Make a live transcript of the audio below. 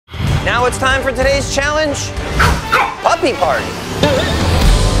Now it's time for today's challenge, Puppy Party.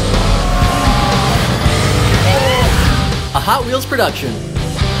 A Hot Wheels production.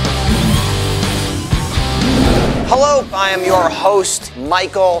 Hello, I am your host,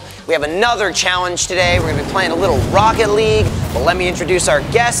 Michael. We have another challenge today. We're gonna be playing a little Rocket League, but let me introduce our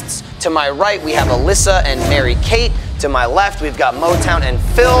guests. To my right, we have Alyssa and Mary-Cait. To my left, we've got Motown and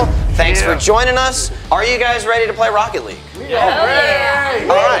Phil. Thanks for joining us. Are you guys ready to play Rocket League? Yeah.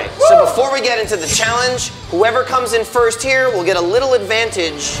 All right, so before we get into the challenge, whoever comes in first here will get a little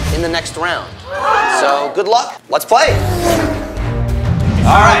advantage in the next round. So good luck, let's play.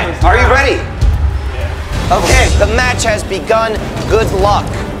 All right, are you ready? Okay, the match has begun. Good luck.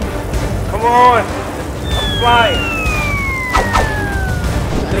 Come on. I'm flying.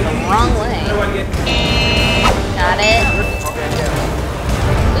 Wrong way. Got it.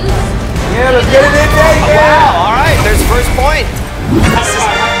 Yeah, let's get it in there. Oh, wow, all right, there's first point.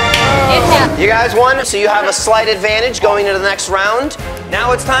 Yeah. You guys won, so you have a slight advantage going into the next round.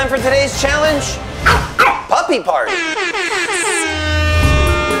 Now it's time for today's challenge, Puppy Party.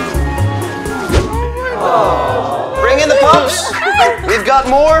 Oh. Bring in the pups. We've got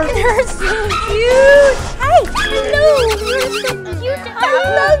more. You're so cute. Hi, hello. You're so cute. I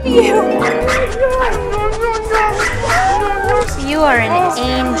love you. You are an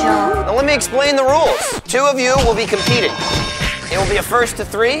angel. Now let me explain the rules. Two of you will be competing. It will be a first to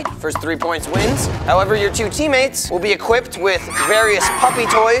three. First 3 points wins. However, your two teammates will be equipped with various puppy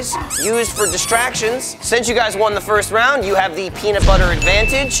toys used for distractions. Since you guys won the first round, you have the peanut butter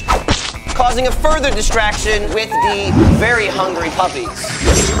advantage, causing a further distraction with the very hungry puppies.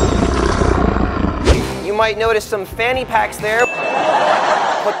 You might notice some fanny packs there.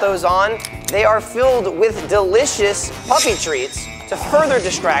 Put those on. They are filled with delicious puppy treats to further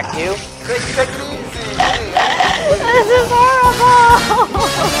distract you. This is horrible.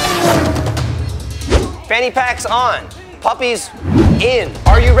 Fanny packs on. Puppies in.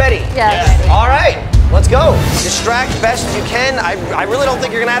 Are you ready? Yes. All right, let's go. Distract best you can. I really don't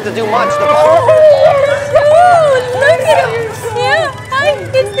think you're gonna have to do much. Oh, look at him. Yeah, hi.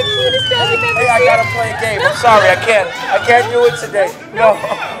 It's the cutest dog I've ever Hey, I seen. gotta play a game. I'm sorry, I can't do it today. No.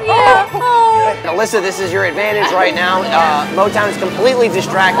 Yeah. Oh. Alyssa, this is your advantage right now. Motown is completely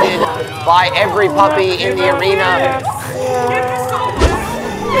distracted by every puppy in the arena.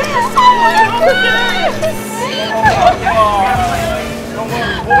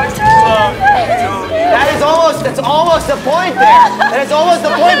 That's almost a point there. That is almost a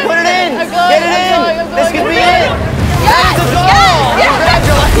point. Put it in. Get it in. This could be it. That is a goal.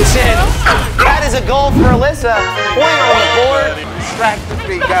 Congratulations. That is a goal for Alyssa. Point on the board. Distract the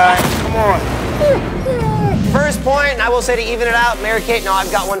big guy. Come on. First point, and I will say to even it out, Mary-Cait, no,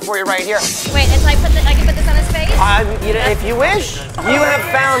 I've got one for you right here. Wait, and so I can put this on his face? You know, if you wish, you have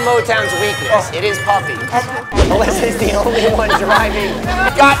found Motown's weakness. It is puppies. Alyssa is the only one driving.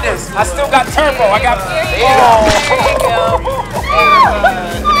 I got this. I still got turbo. I got. There you go.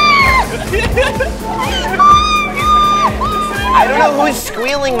 I don't know who's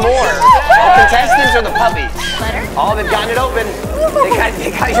squealing more, the contestants or the puppies. Oh, they've gotten it open. They got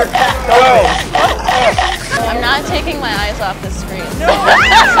your back open. I'm not taking my eyes off the screen.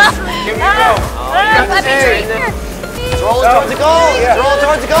 Here we go. It's rolling towards the goal. It's rolling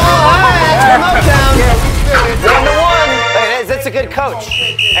towards the goal. All right, that's for Motown. 1-1. That's a good coach.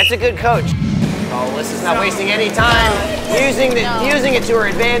 That's a good coach. Oh, Alyssa's not wasting any time. Using it to her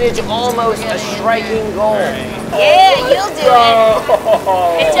advantage. Almost a striking goal. Yeah, you'll do it.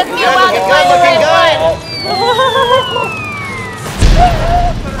 It took me a while to find the right one.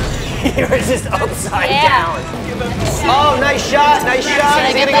 You were just upside down. Oh, nice shot, nice shot.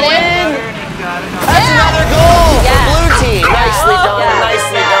 He's gonna go in. That's another goal for blue team. Nicely done,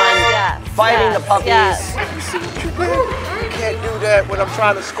 nicely done. Fighting the puppies. You can't do that when I'm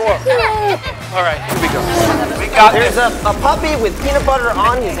trying to score. All right, here we go. We got There's this. a puppy with peanut butter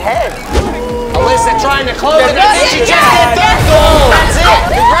on his head. Alyssa trying to close it. And she just hit that goal. That's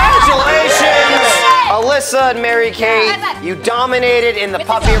it. Congratulations. Alyssa and Mary-Cait, you dominated in the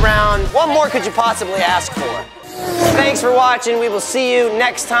puppy round. What more could you possibly ask for? Thanks for watching. We will see you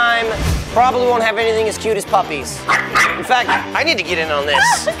next time. Probably won't have anything as cute as puppies. In fact, I need to get in on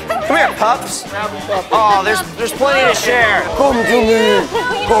this. Come here, pups. Oh, there's plenty to share. Come to me.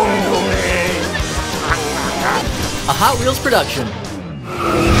 Come to me. A Hot Wheels production.